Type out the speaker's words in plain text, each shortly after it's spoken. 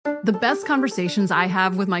The best conversations I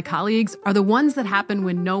have with my colleagues are the ones that happen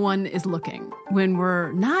when no one is looking, when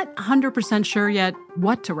we're not 100% sure yet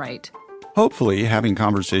what to write. Hopefully, having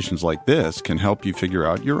conversations like this can help you figure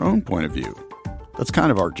out your own point of view. That's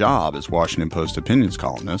kind of our job as Washington Post opinions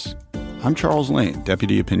columnists. I'm Charles Lane,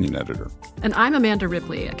 Deputy Opinion Editor. And I'm Amanda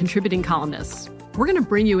Ripley, a contributing columnist. We're going to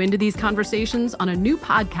bring you into these conversations on a new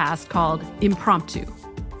podcast called Impromptu.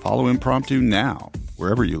 Follow Impromptu now,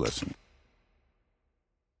 wherever you listen.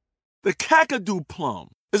 The Kakadu plum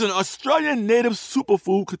is an Australian native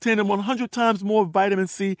superfood containing 100 times more vitamin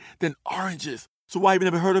C than oranges. So why have you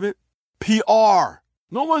never heard of it? PR.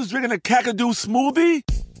 No one's drinking a Kakadu smoothie?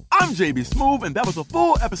 I'm JB Smoove, and that was a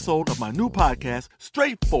full episode of my new podcast,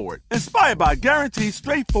 Straightforward, inspired by guaranteed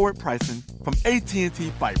straightforward pricing from AT&T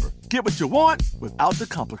Fiber. Get what you want without the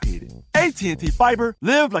complicated. AT&T Fiber,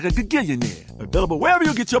 live like a gigillionaire. Available wherever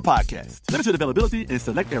you get your podcasts. Limited availability in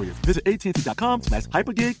select areas. Visit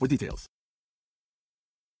AT&T.com/hypergig for details.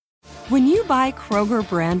 When you buy Kroger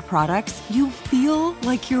brand products, you feel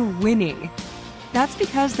like you're winning. That's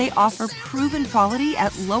because they offer proven quality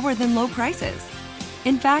at lower than low prices.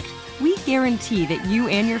 In fact, we guarantee that you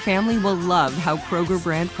and your family will love how Kroger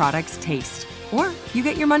brand products taste, or you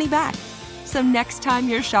get your money back. So next time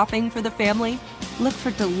you're shopping for the family, look for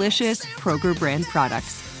delicious Kroger brand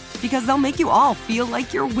products, because they'll make you all feel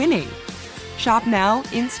like you're winning. Shop now,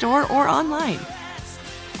 in-store, or online.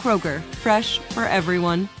 Kroger, fresh for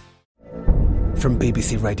everyone. From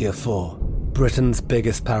BBC Radio 4, Britain's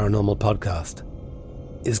biggest paranormal podcast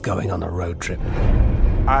is going on a road trip.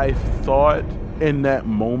 I thought in that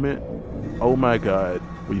moment, oh my God,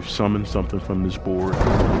 we've summoned something from this board.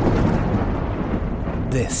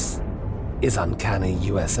 This is Uncanny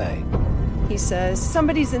USA. He says,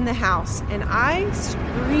 somebody's in the house, and I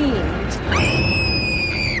screamed.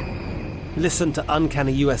 Listen to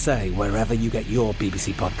Uncanny USA wherever you get your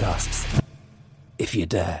BBC podcasts, if you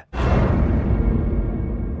dare.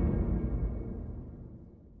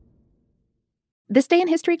 This Day in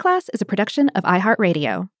History Class is a production of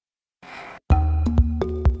iHeartRadio.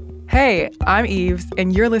 Hey, I'm Eves,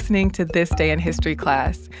 and you're listening to This Day in History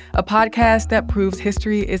Class, a podcast that proves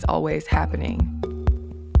history is always happening.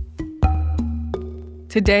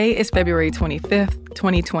 Today is February 25th,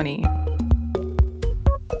 2020.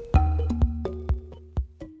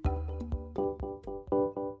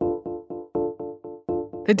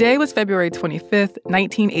 The day was February 25th,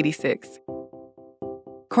 1986.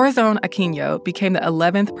 Corazon Aquino became the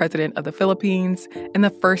 11th president of the Philippines and the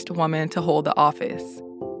first woman to hold the office.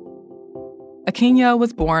 Aquino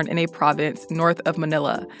was born in a province north of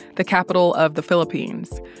Manila, the capital of the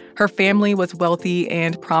Philippines. Her family was wealthy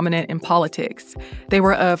and prominent in politics. They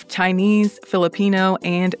were of Chinese, Filipino,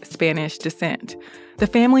 and Spanish descent. The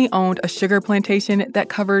family owned a sugar plantation that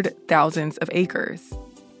covered thousands of acres.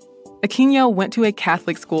 Aquino went to a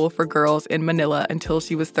Catholic school for girls in Manila until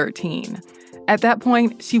she was 13. At that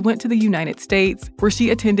point, she went to the United States, where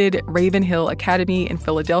she attended Ravenhill Academy in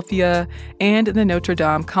Philadelphia and the Notre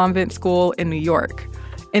Dame Convent School in New York.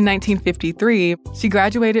 In 1953, she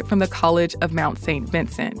graduated from the College of Mount St.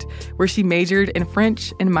 Vincent, where she majored in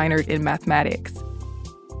French and minored in mathematics.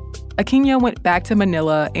 Aquino went back to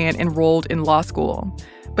Manila and enrolled in law school,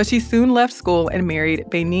 but she soon left school and married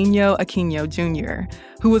Benigno Aquino Jr.,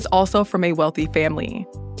 who was also from a wealthy family.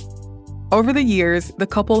 Over the years, the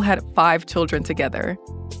couple had 5 children together.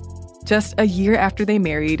 Just a year after they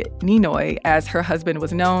married, Ninoy, as her husband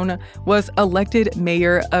was known, was elected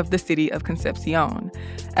mayor of the city of Concepcion.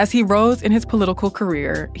 As he rose in his political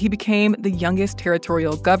career, he became the youngest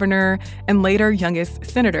territorial governor and later youngest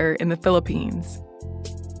senator in the Philippines.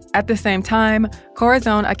 At the same time,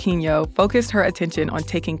 Corazon Aquino focused her attention on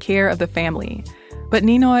taking care of the family. But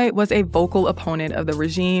Ninoy was a vocal opponent of the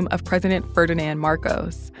regime of President Ferdinand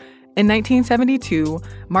Marcos. In 1972,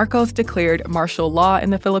 Marcos declared martial law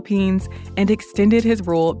in the Philippines and extended his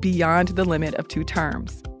rule beyond the limit of 2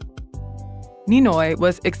 terms. Ninoy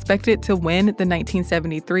was expected to win the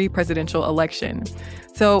 1973 presidential election,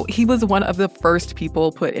 so he was one of the first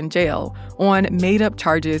people put in jail on made-up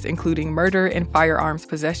charges including murder and firearms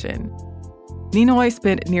possession. Ninoy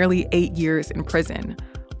spent nearly 8 years in prison.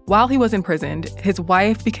 While he was imprisoned, his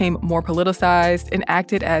wife became more politicized and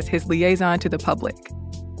acted as his liaison to the public.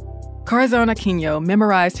 Corazon Aquino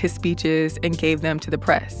memorized his speeches and gave them to the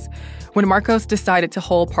press. When Marcos decided to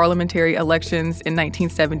hold parliamentary elections in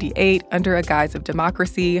 1978 under a guise of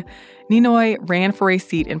democracy, Ninoy ran for a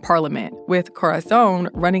seat in parliament, with Corazon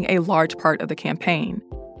running a large part of the campaign.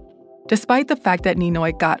 Despite the fact that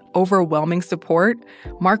Ninoy got overwhelming support,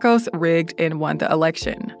 Marcos rigged and won the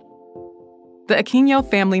election. The Aquino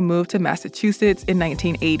family moved to Massachusetts in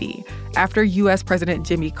 1980 after U.S. President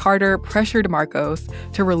Jimmy Carter pressured Marcos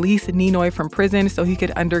to release Ninoy from prison so he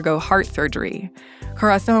could undergo heart surgery.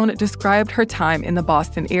 Corazon described her time in the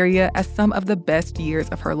Boston area as some of the best years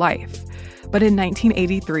of her life. But in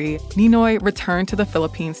 1983, Ninoy returned to the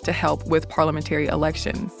Philippines to help with parliamentary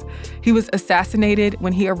elections. He was assassinated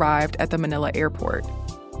when he arrived at the Manila airport.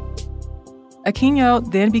 Aquino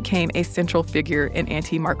then became a central figure in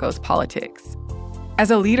anti-Marcos politics. As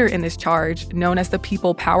a leader in this charge, known as the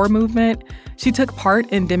People Power Movement, she took part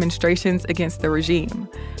in demonstrations against the regime.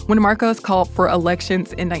 When Marcos called for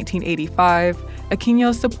elections in 1985,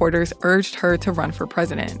 Aquino's supporters urged her to run for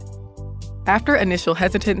president. After initial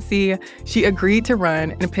hesitancy, she agreed to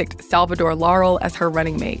run and picked Salvador Laurel as her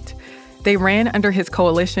running mate. They ran under his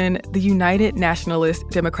coalition, the United Nationalist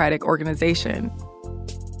Democratic Organization.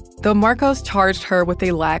 Though Marcos charged her with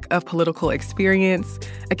a lack of political experience,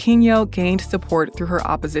 Aquino gained support through her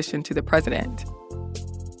opposition to the president.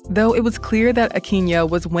 Though it was clear that Aquino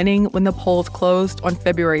was winning when the polls closed on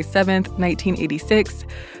February 7, 1986,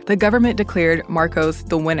 the government declared Marcos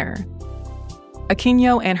the winner.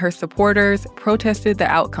 Aquino and her supporters protested the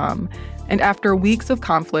outcome, and after weeks of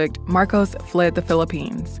conflict, Marcos fled the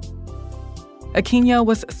Philippines. Aquino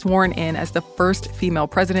was sworn in as the first female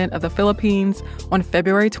president of the Philippines on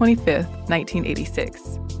February 25,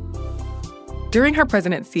 1986. During her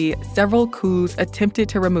presidency, several coups attempted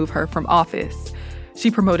to remove her from office. She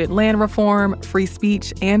promoted land reform, free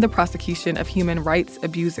speech, and the prosecution of human rights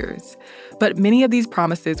abusers. But many of these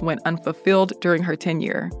promises went unfulfilled during her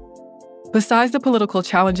tenure. Besides the political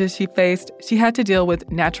challenges she faced, she had to deal with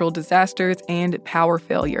natural disasters and power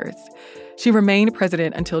failures. She remained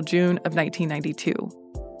president until June of 1992.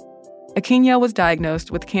 Aquino was diagnosed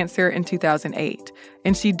with cancer in 2008,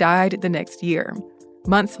 and she died the next year.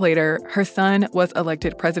 Months later, her son was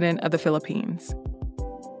elected president of the Philippines.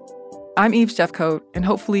 I'm Eve Jeffcoat, and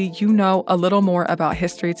hopefully you know a little more about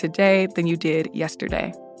history today than you did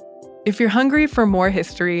yesterday. If you're hungry for more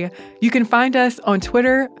history, you can find us on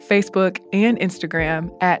Twitter, Facebook, and Instagram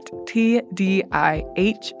at TDIHC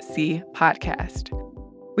Podcast.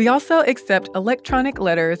 We also accept electronic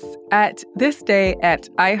letters at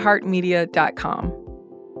thisday@iheartmedia.com.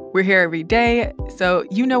 We're here every day, so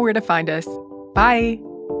you know where to find us. Bye.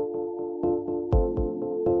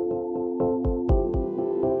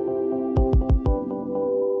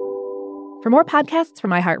 For more podcasts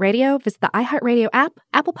from iHeartRadio, visit the iHeartRadio app,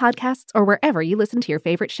 Apple Podcasts, or wherever you listen to your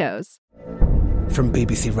favorite shows. From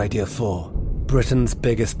BBC Radio 4, Britain's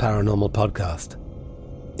biggest paranormal podcast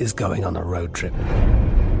is going on a road trip.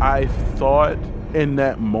 I thought in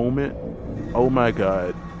that moment, oh my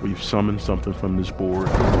God, we've summoned something from this board.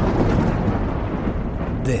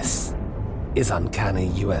 This is Uncanny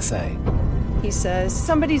USA. He says,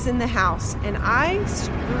 somebody's in the house, and I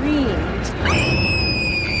screamed.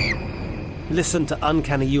 Listen to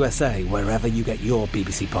Uncanny USA wherever you get your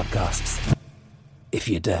BBC podcasts, if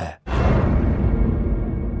you dare.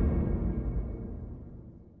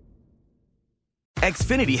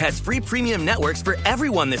 Xfinity has free premium networks for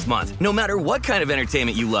everyone this month, no matter what kind of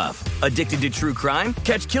entertainment you love. Addicted to true crime?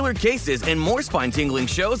 Catch killer cases and more spine-tingling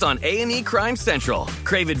shows on A&E Crime Central.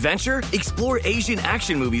 Crave adventure? Explore Asian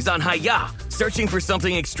action movies on Hayya. Searching for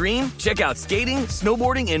something extreme? Check out skating,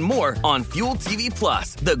 snowboarding, and more on Fuel TV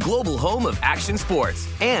Plus, the global home of action sports.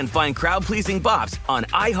 And find crowd-pleasing bops on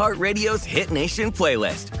iHeartRadio's Hit Nation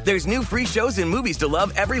playlist. There's new free shows and movies to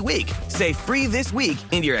love every week. Say free this week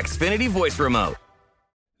in your Xfinity voice remote.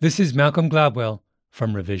 This is Malcolm Gladwell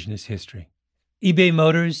from Revisionist History. eBay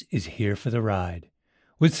Motors is here for the ride.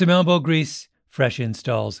 With some elbow grease, fresh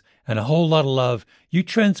installs, and a whole lot of love, you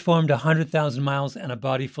transformed 100,000 miles and a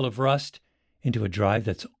body full of rust into a drive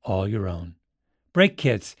that's all your own. Brake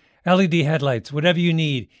kits, LED headlights, whatever you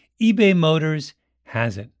need, eBay Motors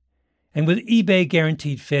has it. And with eBay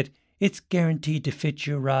Guaranteed Fit, it's guaranteed to fit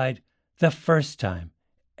your ride the first time,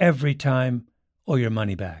 every time, or your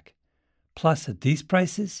money back. Plus, at these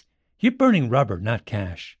prices, you're burning rubber, not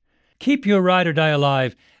cash. Keep your ride or die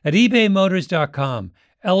alive at ebaymotors.com.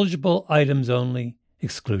 Eligible items only.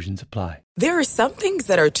 Exclusions apply. There are some things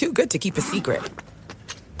that are too good to keep a secret.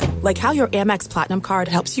 Like how your Amex Platinum card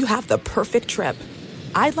helps you have the perfect trip.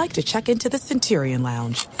 I'd like to check into the Centurion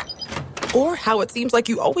Lounge. Or how it seems like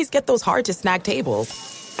you always get those hard-to-snag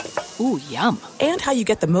tables. Ooh, yum. And how you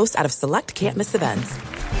get the most out of select can't-miss events.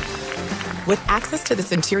 With access to the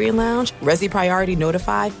Centurion Lounge, Resi Priority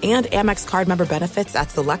Notified, and Amex card member benefits at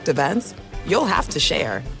select events, you'll have to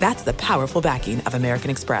share. That's the powerful backing of American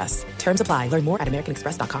Express. Terms apply. Learn more at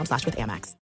americanexpress.com/withAmex.